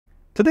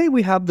Today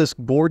we have this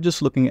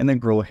gorgeous looking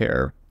integral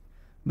here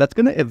that's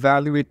going to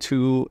evaluate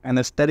to an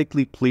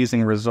aesthetically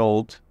pleasing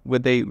result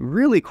with a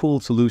really cool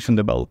solution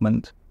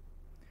development.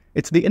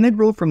 It's the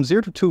integral from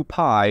 0 to 2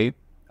 pi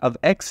of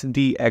x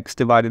dx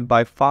divided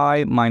by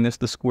phi minus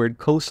the squared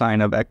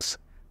cosine of x,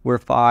 where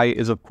phi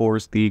is of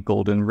course the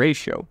golden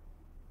ratio.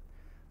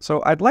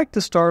 So I'd like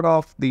to start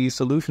off the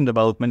solution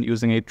development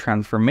using a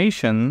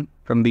transformation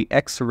from the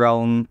x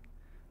realm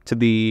to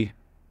the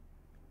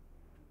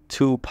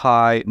 2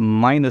 pi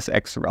minus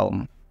x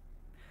realm.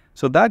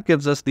 So that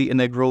gives us the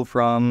integral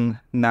from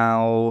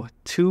now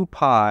 2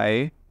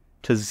 pi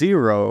to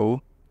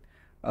 0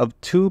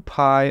 of 2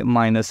 pi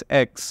minus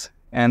x,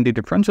 and the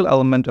differential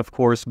element of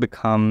course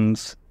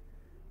becomes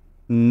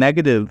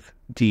negative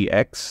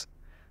dx.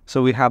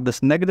 So we have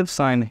this negative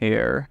sign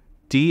here,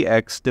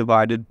 dx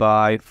divided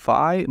by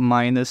phi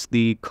minus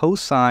the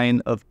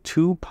cosine of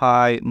 2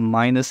 pi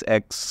minus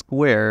x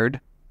squared.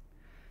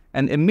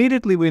 And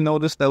immediately we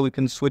notice that we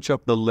can switch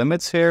up the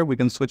limits here. We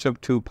can switch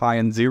up 2 pi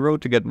and 0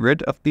 to get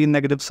rid of the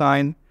negative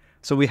sign.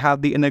 So we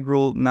have the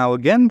integral now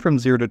again from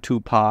 0 to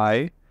 2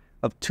 pi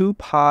of 2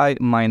 pi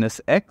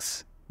minus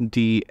x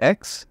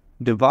dx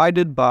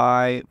divided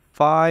by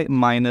phi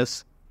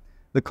minus,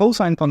 the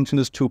cosine function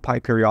is 2 pi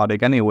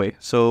periodic anyway,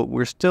 so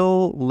we're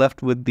still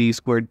left with the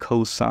squared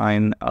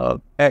cosine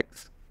of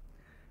x.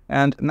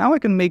 And now I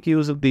can make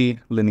use of the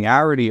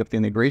linearity of the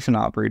integration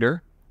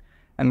operator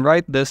and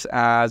write this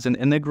as an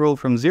integral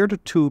from 0 to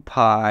 2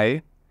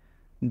 pi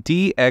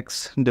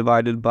dx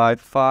divided by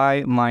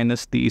phi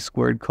minus the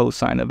squared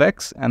cosine of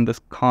x, and this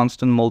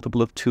constant multiple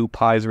of 2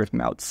 pi is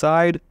written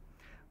outside,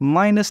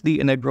 minus the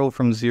integral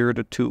from 0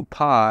 to 2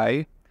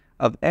 pi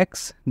of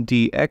x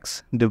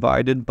dx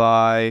divided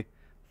by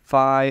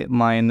phi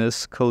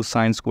minus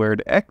cosine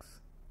squared x,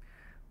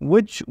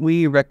 which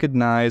we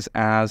recognize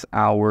as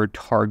our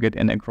target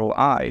integral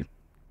I.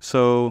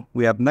 So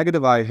we have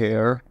negative I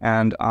here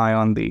and I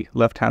on the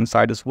left-hand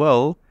side as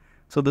well.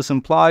 So this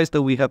implies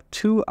that we have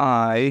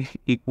 2I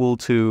equal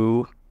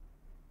to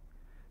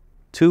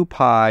 2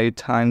 pi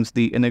times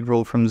the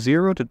integral from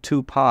 0 to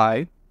 2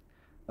 pi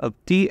of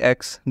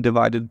dx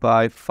divided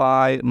by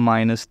phi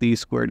minus the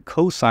squared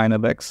cosine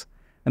of x,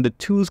 and the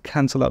 2's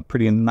cancel out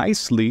pretty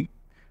nicely.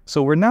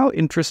 So we're now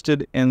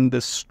interested in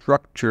this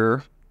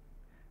structure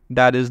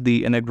that is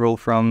the integral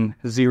from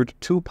 0 to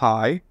 2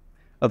 pi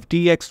of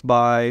dx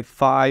by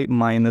phi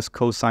minus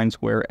cosine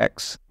square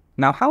x.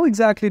 Now how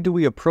exactly do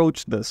we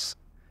approach this?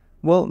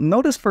 Well,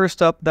 notice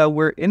first up that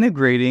we're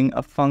integrating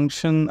a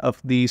function of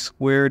the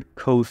squared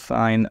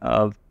cosine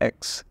of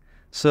x.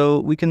 So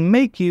we can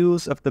make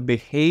use of the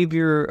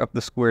behavior of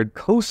the squared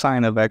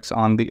cosine of x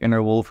on the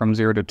interval from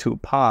 0 to 2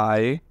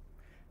 pi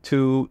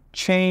to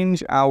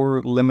change our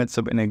limits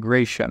of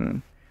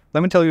integration.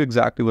 Let me tell you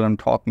exactly what I'm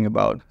talking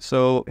about.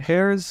 So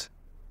here's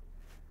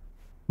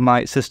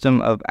my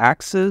system of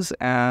axes,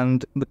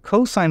 and the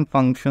cosine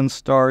function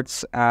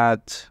starts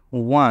at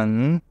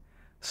 1.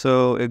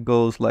 So it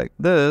goes like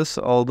this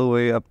all the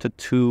way up to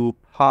 2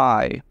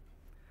 pi.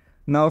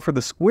 Now for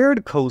the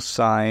squared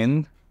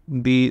cosine,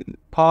 the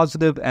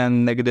positive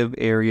and negative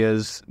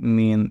areas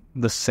mean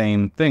the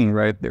same thing,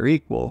 right? They're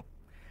equal.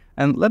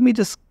 And let me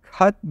just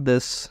cut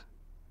this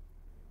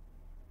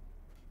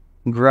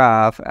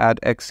graph at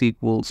x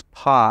equals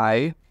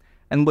pi,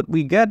 and what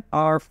we get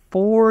are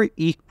 4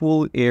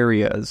 equal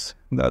areas.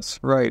 That's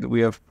right,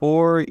 we have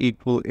 4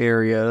 equal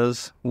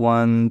areas,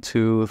 1,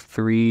 2,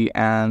 3,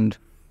 and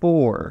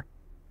 4.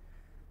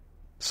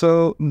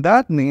 So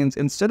that means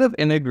instead of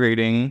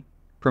integrating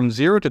from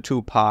 0 to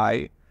 2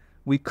 pi,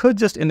 we could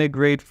just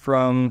integrate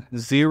from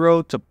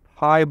 0 to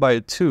pi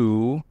by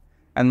 2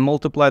 and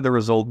multiply the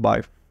result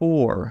by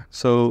 4.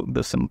 So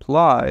this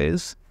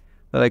implies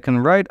that I can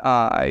write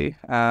I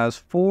as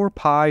 4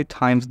 pi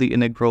times the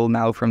integral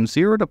now from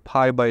 0 to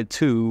pi by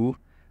 2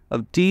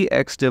 of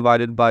dx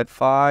divided by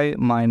phi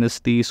minus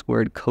the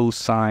squared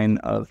cosine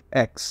of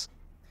x.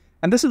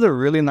 And this is a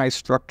really nice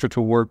structure to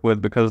work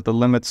with because the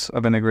limits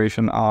of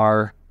integration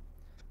are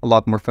a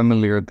lot more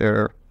familiar.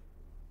 They're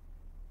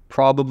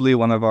probably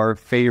one of our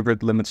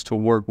favorite limits to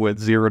work with,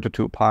 0 to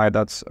 2 pi.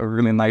 That's a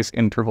really nice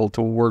interval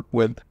to work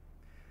with.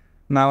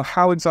 Now,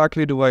 how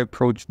exactly do I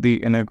approach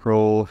the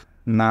integral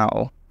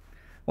now?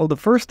 Well, the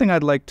first thing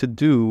I'd like to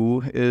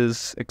do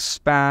is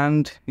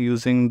expand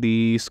using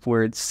the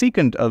squared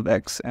secant of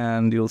x,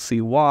 and you'll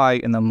see why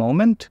in a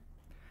moment.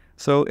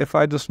 So if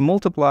I just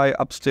multiply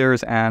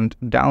upstairs and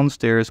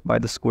downstairs by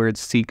the squared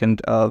secant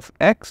of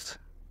x,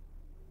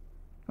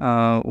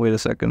 wait a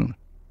second,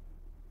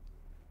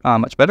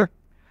 much better.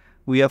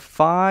 We have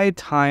phi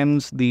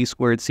times the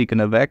squared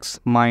secant of x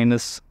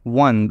minus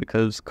 1,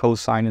 because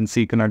cosine and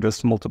secant are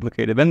just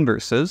multiplicative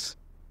inverses.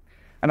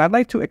 And I'd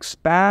like to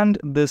expand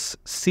this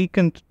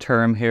secant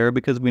term here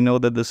because we know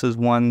that this is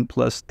 1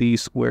 plus the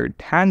squared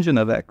tangent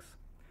of x.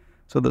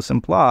 So this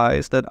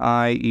implies that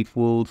I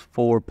equals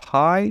 4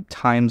 pi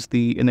times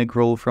the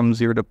integral from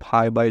 0 to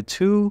pi by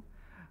 2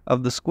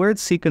 of the squared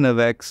secant of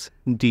x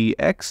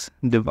dx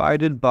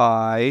divided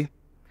by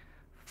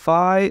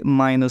phi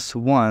minus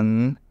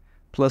 1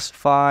 plus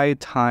phi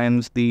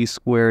times the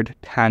squared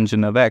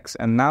tangent of x.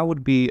 And now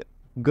would be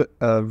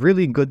a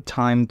really good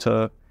time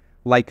to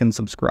like and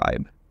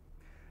subscribe.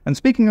 And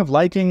speaking of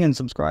liking and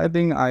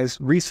subscribing, I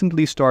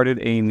recently started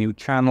a new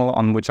channel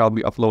on which I'll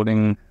be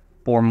uploading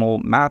formal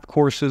math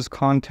courses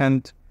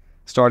content,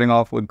 starting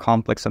off with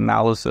complex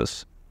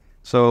analysis.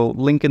 So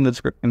link in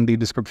the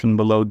description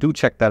below. Do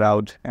check that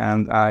out,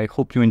 and I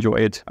hope you enjoy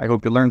it. I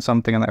hope you learned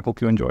something, and I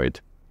hope you enjoy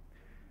it.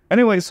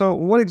 Anyway, so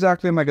what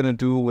exactly am I going to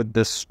do with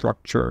this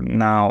structure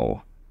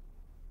now?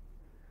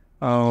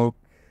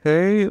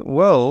 Okay,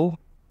 well,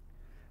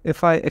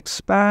 if I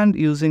expand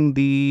using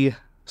the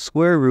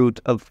square root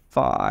of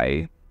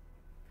phi,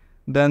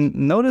 then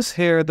notice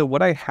here that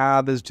what I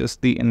have is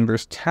just the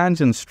inverse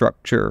tangent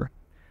structure.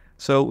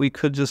 So we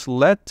could just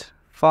let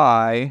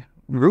phi,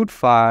 root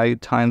phi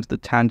times the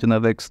tangent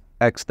of x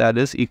that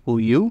is equal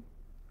u.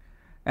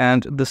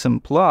 And this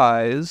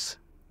implies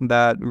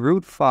that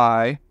root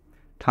phi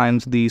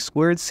times the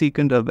squared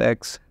secant of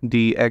x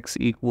dx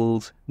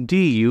equals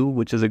du,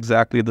 which is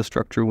exactly the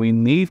structure we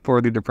need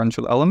for the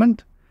differential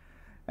element.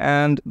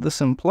 And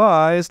this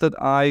implies that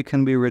I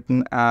can be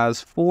written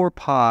as 4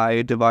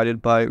 pi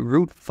divided by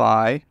root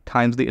phi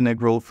times the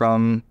integral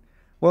from,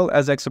 well,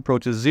 as x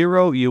approaches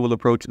 0, u will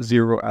approach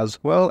 0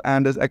 as well.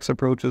 And as x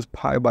approaches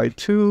pi by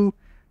 2,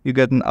 you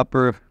get an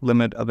upper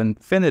limit of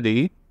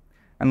infinity.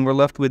 And we're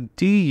left with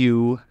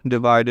du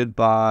divided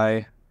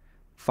by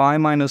phi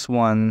minus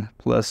 1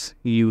 plus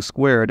u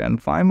squared.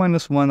 And phi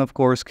minus 1, of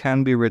course,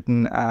 can be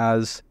written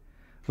as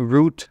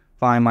root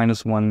phi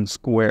minus 1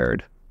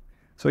 squared.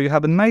 So you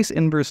have a nice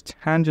inverse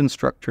tangent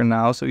structure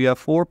now. So you have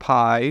 4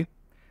 pi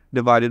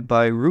divided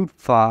by root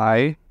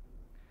phi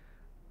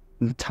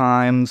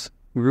times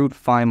root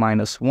phi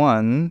minus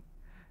 1.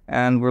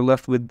 And we're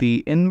left with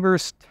the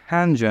inverse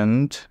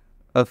tangent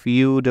of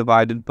u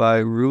divided by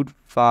root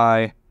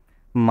phi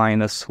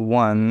minus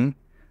 1,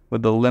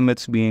 with the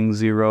limits being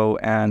 0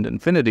 and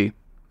infinity.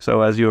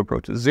 So as u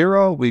approaches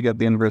 0, we get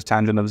the inverse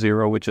tangent of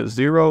 0, which is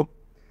 0.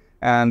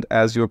 And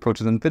as u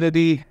approaches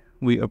infinity,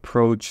 we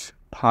approach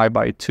pi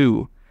by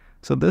 2.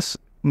 So this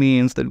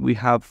means that we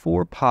have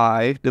 4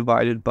 pi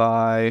divided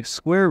by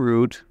square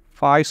root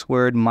phi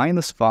squared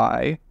minus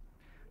phi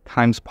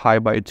times pi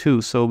by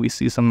 2. So we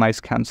see some nice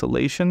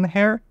cancellation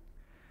here.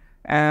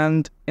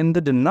 And in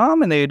the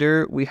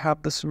denominator, we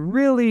have this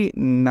really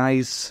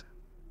nice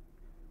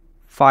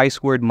phi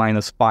squared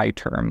minus phi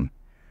term.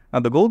 Now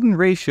the golden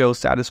ratio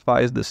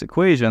satisfies this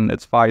equation.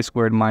 It's phi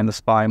squared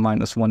minus phi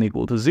minus 1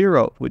 equal to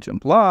 0, which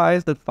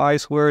implies that phi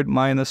squared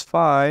minus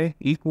phi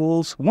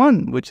equals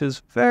 1, which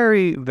is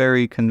very,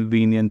 very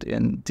convenient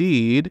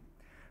indeed,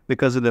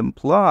 because it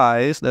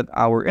implies that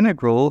our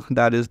integral,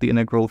 that is the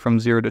integral from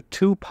 0 to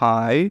 2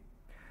 pi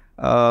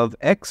of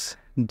x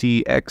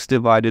dx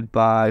divided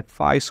by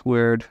phi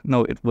squared,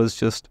 no, it was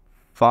just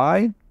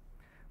phi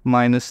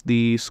minus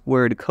the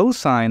squared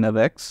cosine of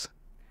x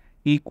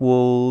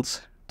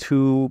equals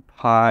 2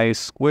 pi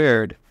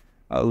squared.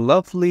 A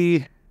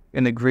lovely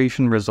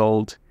integration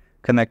result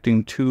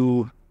connecting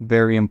two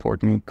very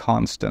important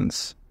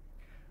constants.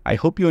 I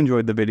hope you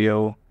enjoyed the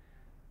video.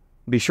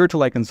 Be sure to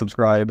like and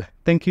subscribe.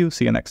 Thank you.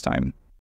 See you next time.